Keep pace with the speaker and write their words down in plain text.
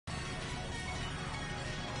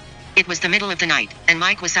It was the middle of the night, and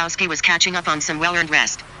Mike Wazowski was catching up on some well-earned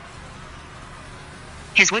rest.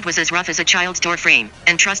 His wood was as rough as a child's door frame,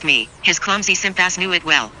 and trust me, his clumsy simp-ass knew it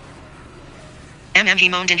well. He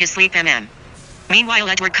moaned in his sleep. Meanwhile,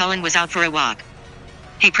 Edward Cullen was out for a walk.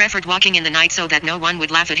 He preferred walking in the night so that no one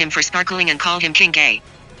would laugh at him for sparkling and call him King Gay.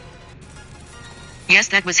 Yes,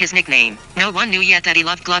 that was his nickname. No one knew yet that he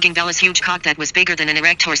loved glogging Bella's huge cock that was bigger than an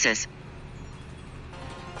erect horse's.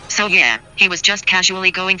 So yeah, he was just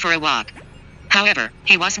casually going for a walk. However,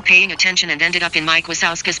 he wasn't paying attention and ended up in Mike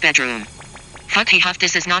Wazowski's bedroom. Fuck, he huffed,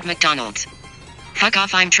 this is not McDonald's. Fuck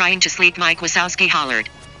off, I'm trying to sleep, Mike Wazowski hollered.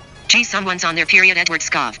 Gee, someone's on their period, Edward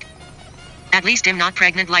scoffed. At least I'm not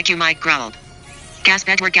pregnant like you, Mike growled. Gasp,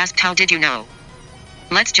 Edward gasped, how did you know?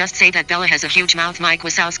 Let's just say that Bella has a huge mouth, Mike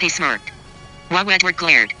Wazowski smirked. Wow, Edward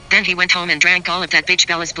glared. Then he went home and drank all of that bitch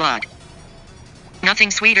Bella's blood.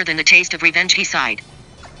 Nothing sweeter than the taste of revenge, he sighed.